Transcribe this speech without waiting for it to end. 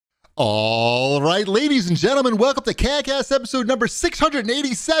All right, ladies and gentlemen, welcome to CAGcast episode number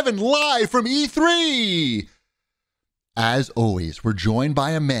 687, live from E3. As always, we're joined by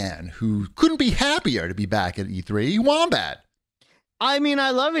a man who couldn't be happier to be back at E3, Wombat. I mean,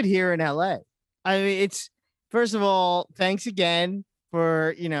 I love it here in LA. I mean, first of all, thanks again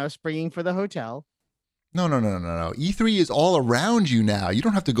for, springing for the hotel. No. E3 is all around you now. You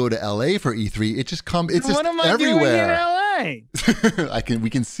don't have to go to LA for E3. It's just What am I everywhere. doing in LA? We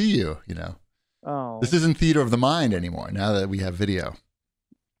can see you, Oh. This isn't theater of the mind anymore now that we have video.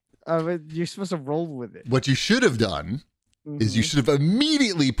 But you're supposed to roll with it. What you should have done is you should have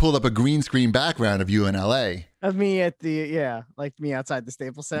immediately pulled up a green screen background of you in LA. Of me at like me outside the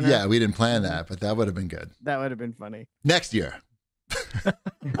Staples Center. Yeah, we didn't plan that, but that would have been good. That would have been funny. Next year.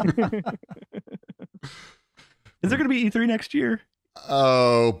 Is there going to be E3 next year?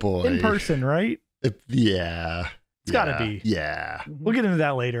 Oh, boy. In person, right? Yeah. It's got to be. Yeah. We'll get into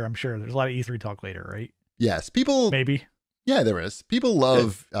that later, I'm sure. There's a lot of E3 talk later, right? Yes. People. Maybe. Yeah, there is. People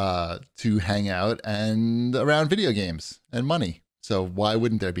love to hang out and around video games and money. So why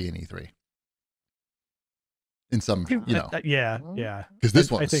wouldn't there be an E3? In some, Yeah. Because this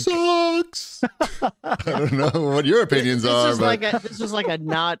one sucks. I don't know what your opinions are. This was like a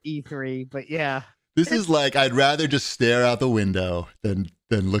not E3, but yeah. This is like, I'd rather just stare out the window than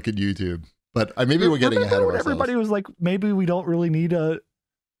look at YouTube. But maybe we're getting ahead of ourselves. Everybody was like, maybe we don't really need an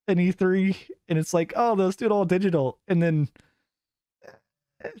E3. And it's like, oh, let's do it all digital. And then.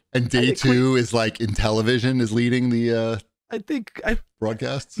 And day two is like Intellivision is leading the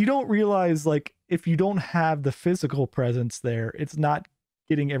broadcasts. You don't realize, like, if you don't have the physical presence there, it's not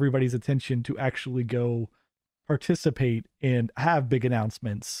getting everybody's attention to actually go participate and have big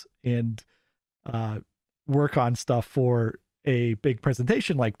announcements and work on stuff for a big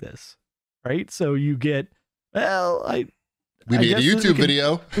presentation like this, right? So you get, we made a YouTube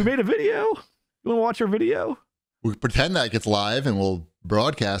video. We made a video. You want to watch our video? We pretend that gets live and we'll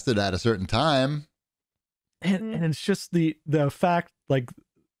broadcast it at a certain time. And it's just the fact, like,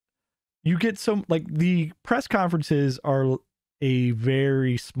 you get the press conferences are a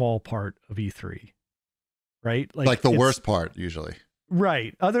very small part of E3, right? Like the worst part usually.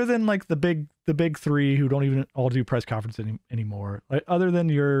 Right. Other than like the big three who don't even all do press conferences anymore. Like, other than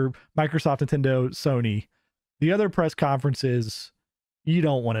your Microsoft, Nintendo, Sony, the other press conferences, you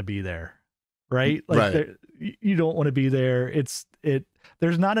don't want to be there, right? Like, right. You don't want to be there.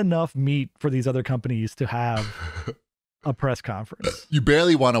 There's not enough meat for these other companies to have a press conference. You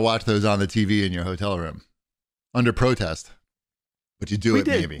barely want to watch those on the TV in your hotel room under protest, but you do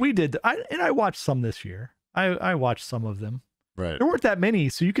maybe. We did. I watched some this year. I watched some of them. Right. There weren't that many,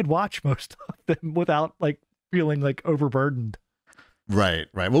 so you could watch most of them without like feeling like overburdened. Right.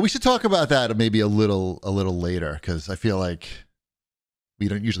 Well, we should talk about that maybe a little later, because I feel like we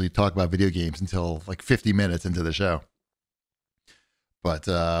don't usually talk about video games until like 50 minutes into the show.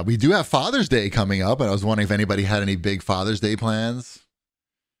 But we do have Father's Day coming up, and I was wondering if anybody had any big Father's Day plans,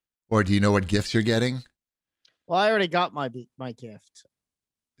 or do you know what gifts you're getting? Well, I already got my gift.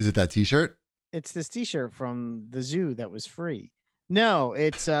 Is it that T-shirt? It's this T-shirt from the zoo that was free. No,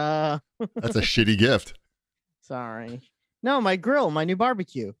 it's That's a shitty gift. Sorry. No, my grill, my new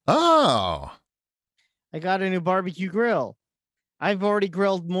barbecue. Oh. I got a new barbecue grill. I've already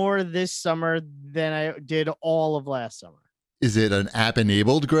grilled more this summer than I did all of last summer. Is it an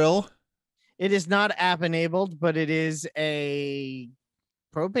app-enabled grill? It is not app-enabled, but it is a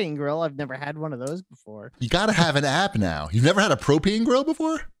propane grill. I've never had one of those before. You got to have an app now. You've never had a propane grill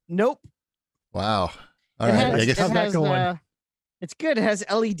before? Nope. Wow. All right. I guess how's that going? It's good. It has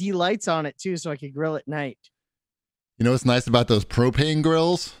LED lights on it too, so I could grill at night. You know what's nice about those propane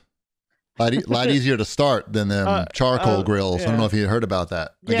grills? A lot easier to start than them charcoal grills. Yeah. I don't know if you heard about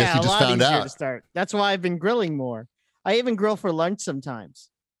that. I guess you just found out. To start. That's why I've been grilling more. I even grill for lunch sometimes.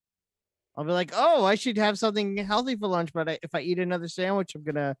 I'll be like, oh, I should have something healthy for lunch, but if I eat another sandwich, I'm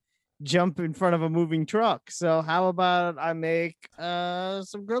gonna jump in front of a moving truck. So how about I make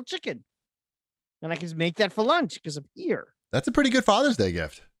some grilled chicken, and I can make that for lunch because I'm here. That's a pretty good Father's Day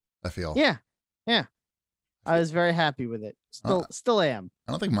gift, I feel. Yeah. I was very happy with it. Still am.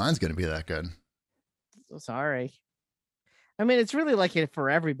 I don't think mine's going to be that good. So sorry. I mean, it's really like a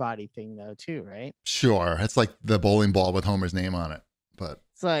for everybody thing, though, too, right? Sure. It's like the bowling ball with Homer's name on it. But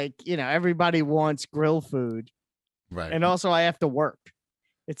it's like, everybody wants grill food. Right. And also I have to work.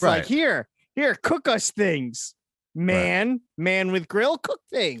 It's like, here, cook us things. Man with grill, cook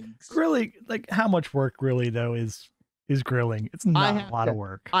things. Really, like, how much work really, though, is grilling? It's not a lot of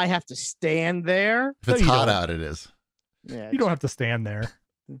work. I have to stand there. If it's hot out, it is. Yeah, you don't have to stand there.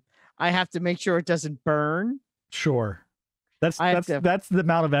 I have to make sure it doesn't burn. Sure. That's the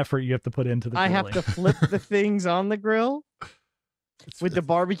amount of effort you have to put into the grilling. I have to flip the things on the grill with the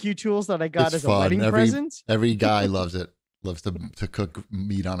barbecue tools that I got as a wedding present. Every guy loves it. Loves to cook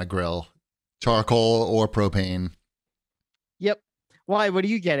meat on a grill, charcoal or propane. Yep. Why? What are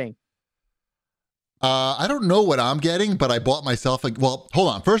you getting? I don't know what I'm getting, but I bought myself well, hold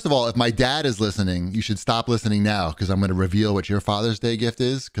on. First of all, if my dad is listening, you should stop listening now because I'm going to reveal what your Father's Day gift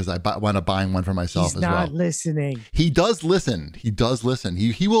is because I wound up buying one for myself as well. He's not listening. He does listen. He does listen.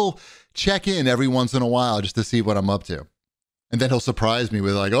 He will check in every once in a while just to see what I'm up to. And then he'll surprise me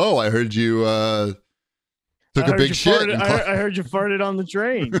with like, oh, I heard you took a big shit. I heard you farted on the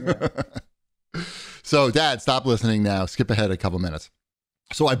train. Yeah. So, Dad, stop listening now. Skip ahead a couple minutes.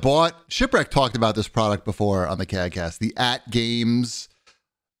 So I bought, Shipwreck talked about this product before on the CAGcast, the At Games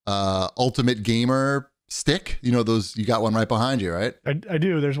Ultimate Gamer stick. You know, those, you got one right behind you, right? I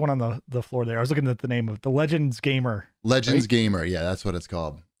do. There's one on the floor there. I was looking at the name of the Legends Gamer. Legends Gamer. Yeah, that's what it's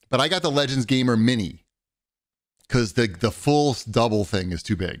called. But I got the Legends Gamer Mini because the full double thing is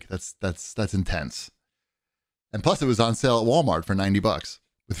too big. That's intense. And plus it was on sale at Walmart for $90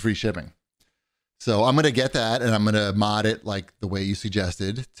 with free shipping. So I'm going to get that and I'm going to mod it like the way you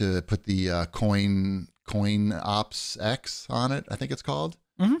suggested to put the Coin Ops X on it, I think it's called.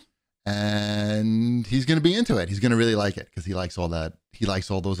 Mm-hmm. And he's going to be into it. He's going to really like it because he likes all that. He likes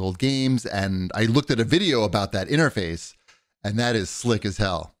all those old games. And I looked at a video about that interface and that is slick as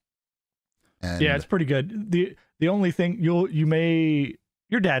hell. And yeah, it's pretty good. The only thing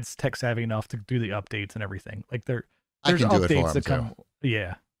your dad's tech savvy enough to do the updates and everything. Like there's updates that come.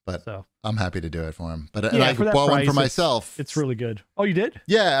 Yeah. But so I'm happy to do it for him. But yeah, I bought one for myself. It's really good. Oh, you did?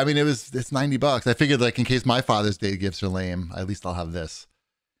 Yeah. I mean, it's $90. I figured like in case my Father's Day gifts are lame, at least I'll have this.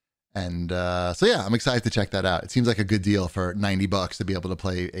 And so yeah, I'm excited to check that out. It seems like a good deal for $90 to be able to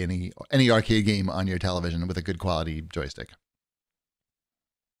play any arcade game on your television with a good quality joystick.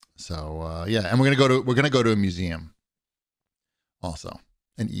 So yeah, and we're gonna go to a museum also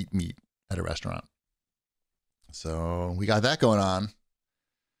and eat meat at a restaurant. So we got that going on.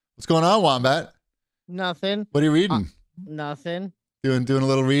 What's going on, Wombat? Nothing. What are you reading? Nothing. Doing a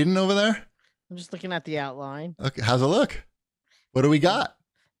little reading over there? I'm just looking at the outline. Okay, how's it look? What do we got?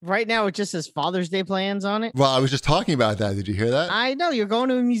 Right now, it just says Father's Day plans on it. Well, I was just talking about that. Did you hear that? I know. You're going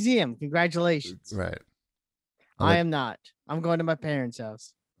to a museum. Congratulations. Right. I am not. I'm going to my parents'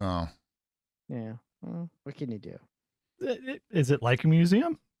 house. Oh. Yeah. Well, what can you do? Is it like a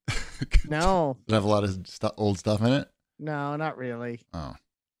museum? No. Does it have a lot of old stuff in it? No, not really. Oh.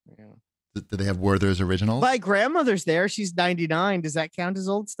 Yeah. Do they have Werther's originals? My grandmother's there. She's 99. Does that count as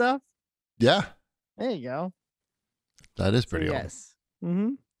old stuff? Yeah. There you go. That is pretty old. Yes.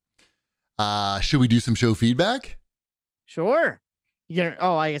 Mm-hmm. Should we do some show feedback? Sure.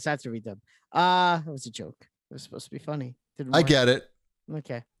 I guess I have to read them. It was a joke. It was supposed to be funny. I get it.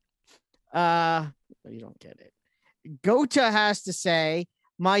 Okay. You don't get it. Gota has to say,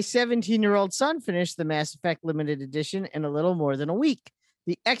 my 17-year-old son finished the Mass Effect Limited Edition in a little more than a week.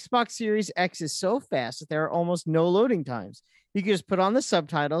 The Xbox Series X is so fast that there are almost no loading times. You can just put on the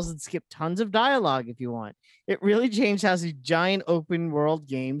subtitles and skip tons of dialogue if you want. It really changed how these giant open world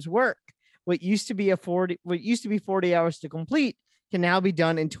games work. What used to be 40 hours to complete can now be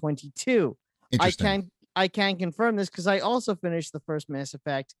done in 22. I can confirm this because I also finished the first Mass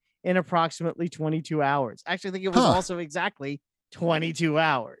Effect in approximately 22 hours. Actually, I think it was also exactly 22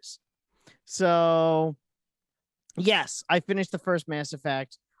 hours. So, yes, I finished the first Mass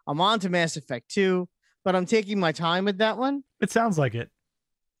Effect. I'm on to Mass Effect 2, but I'm taking my time with that one. It sounds like it.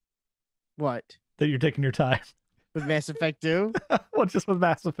 What? That you're taking your time. With Mass Effect 2? Well, just with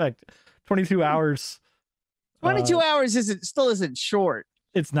Mass Effect. 22 hours. 22 hours isn't short.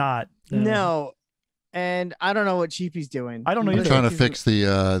 It's not. No. And I don't know what Cheapy's doing. I don't know. I'm trying to fix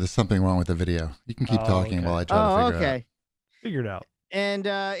there's something wrong with the video. You can keep talking while I try to figure it out. Figure it out. And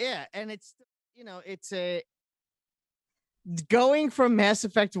and it's it's going from Mass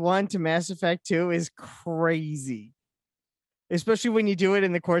Effect 1 to Mass Effect 2 is crazy. Especially when you do it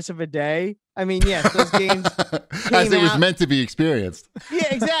in the course of a day. I mean, yes, those games as it was meant to be experienced.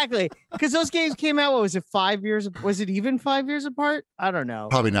 Yeah, exactly. Because those games came out, what was it, 5 years? Was it even 5 years apart? I don't know.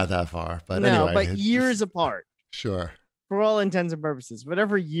 Probably not that far, but no, anyway. But years apart. Sure. For all intents and purposes,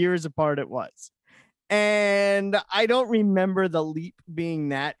 whatever years apart it was. And I don't remember the leap being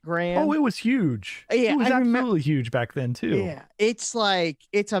that grand. Oh, it was huge. Yeah, it was absolutely huge back then, too. Yeah, it's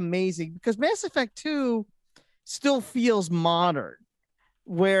amazing because Mass Effect 2 still feels modern,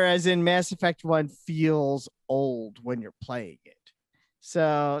 whereas in Mass Effect 1 feels old when you're playing it.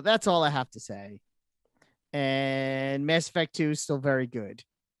 So that's all I have to say. And Mass Effect 2 is still very good.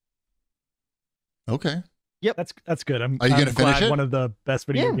 Okay. That's good. I'm Are you gonna finish glad it? one of the best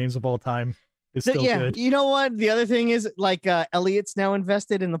video Yeah. games of all time is So, still yeah, good. you know what? The other thing is like Elliot's now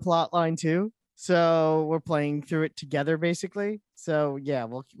invested in the plot line too. So we're playing through it together basically. So yeah,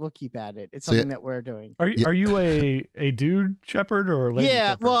 we'll keep at it. It's So, something that we're doing. Are you Yeah. are you a dude shepherd or a lady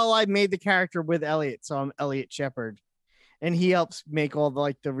Yeah, shepherd? well, I made the character with Elliot, so I'm Elliot Shepherd, and he helps make all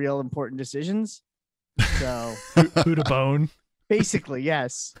the real important decisions. So Who to bone? basically,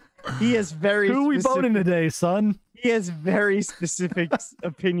 yes, he has very Who we boning specific, today, son? he has very specific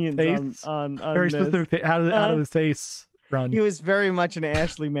opinions Tastes? on Very this. specific. How did his tastes run? He was very much an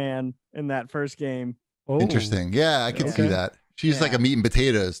Ashley man in that first game. Oh, Interesting. Yeah, I can see Okay. that. She's like Yeah. a meat and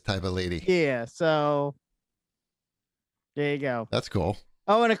potatoes type of lady. Yeah, so there you go. That's cool.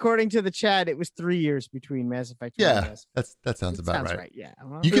 Oh, and according to the chat, it was 3 years between Mass Effect 1 and Yeah, Mass that sounds Effect. about Sounds right. Yeah.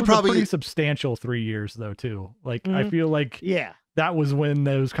 You It could was a probably pretty substantial 3 years though too. Like I Mhm. feel like Yeah. that was when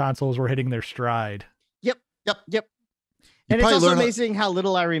those consoles were hitting their stride. Yep. You And it's probably also learn a- amazing how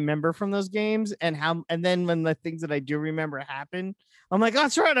little I remember from those games, and then when the things that I do remember happen, I'm like, oh,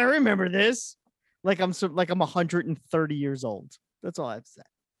 that's right, I remember this. Like I'm 130 years old. That's all I have to say.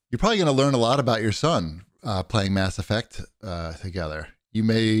 You're probably going to learn a lot about your son playing Mass Effect together. You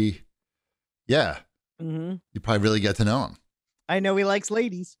may, yeah, Mm-hmm. you probably really get to know him. I know he likes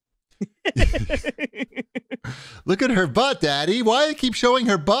ladies. Look at her butt, Daddy. Why do you keep showing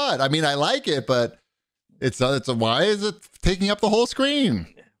her butt? I mean, I like it, but why is it taking up the whole screen?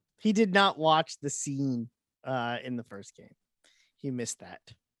 He did not watch the scene in the first game. He missed that.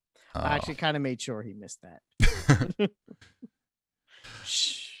 Oh. I actually kind of made sure he missed that.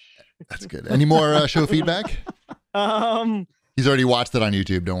 Shh. That's good. Any more show feedback? He's already watched it on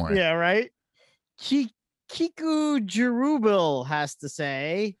YouTube. Don't worry. Yeah, right. Kiku Jerubil has to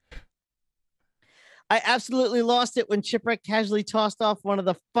say, I absolutely lost it when Chipwreck casually tossed off one of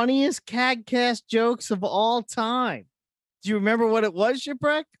the funniest CAGcast jokes of all time. Do you remember what it was,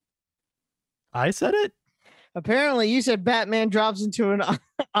 Shipwreck? I said it. Apparently, you said Batman drops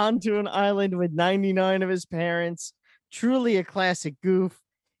onto an island with 99 of his parents. Truly a classic goof.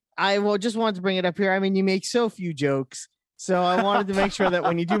 I just wanted to bring it up here. I mean, you make so few jokes, so I wanted to make sure that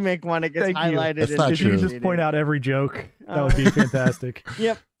when you do make one, it gets Thank you. highlighted. That's and not If you true. could just point out every joke, that would be fantastic.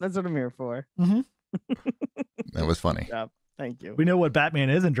 Yep, that's what I'm here for. That was funny. Thank you. We know what Batman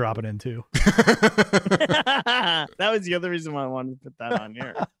isn't dropping into. That was the other reason why I wanted to put that on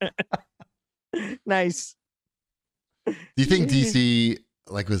here. Nice. Do you think DC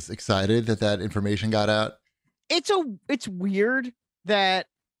was excited that information got out? It's weird that,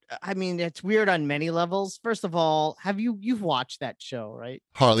 I mean, it's weird on many levels. First of all, you've watched that show, right?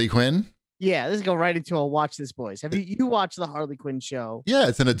 Harley Quinn? Yeah, let's go right into a watch this, boys. Have you watched the Harley Quinn show? Yeah,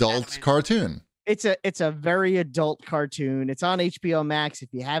 it's an adult cartoon. It's a very adult cartoon. It's on HBO Max. If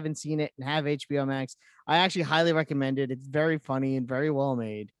you haven't seen it and have HBO Max, I actually highly recommend it. It's very funny and very well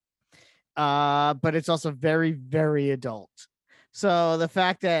made. But it's also very, very adult. So the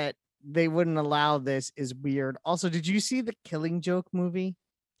fact that they wouldn't allow this is weird. Also, did you see the Killing Joke movie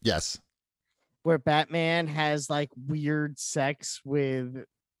Yes. where Batman has like weird sex with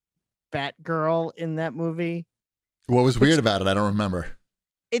Batgirl in that movie? What was weird about it? I don't remember.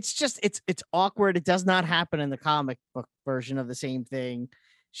 It's just it's awkward. It does not happen in the comic book version of the same thing.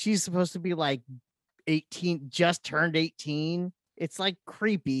 She's supposed to be like 18, just turned 18. It's like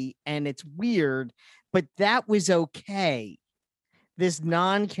creepy and it's weird, but that was okay. This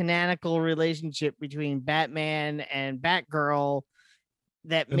non-canonical relationship between Batman and Batgirl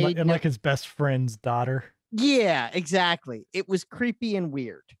that made And like his best friend's daughter. yeah, exactly. It was creepy and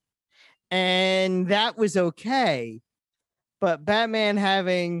weird. And that was okay. But Batman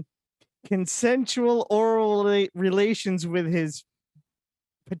having consensual oral relations with his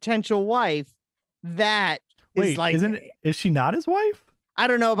potential wife, that Wait, is like, is she not his wife? I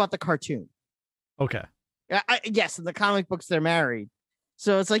don't know about the cartoon. Okay. Yes, in the comic books they're married.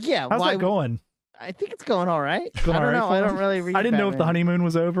 So it's like, yeah, How's that going? I think it's going all right. Going I don't all right know. for I him? don't really read. I didn't know if the Batman. honeymoon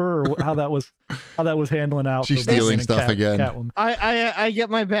was over or how that was handling out. She's for Batman stealing and stuff again. Catwoman. I get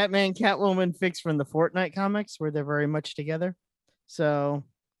my Batman Catwoman fix from the Fortnite comics where they're very much together. So,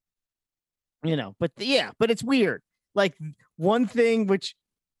 but but it's weird. Like one thing which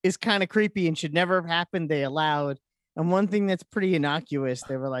is kind of creepy and should never have happened, they allowed. And one thing that's pretty innocuous,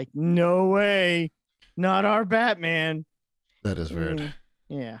 they were like, no way, not our Batman. That is weird.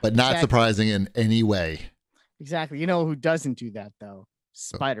 Yeah. But not exactly. surprising in any way. Exactly. You know who doesn't do that though?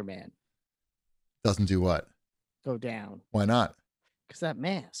 Spider-Man. Doesn't do what? Go down. Why not? Because that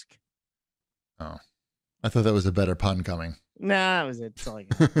mask. Oh, I thought that was a better pun coming. Nah, that was it. That's all I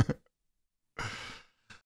got.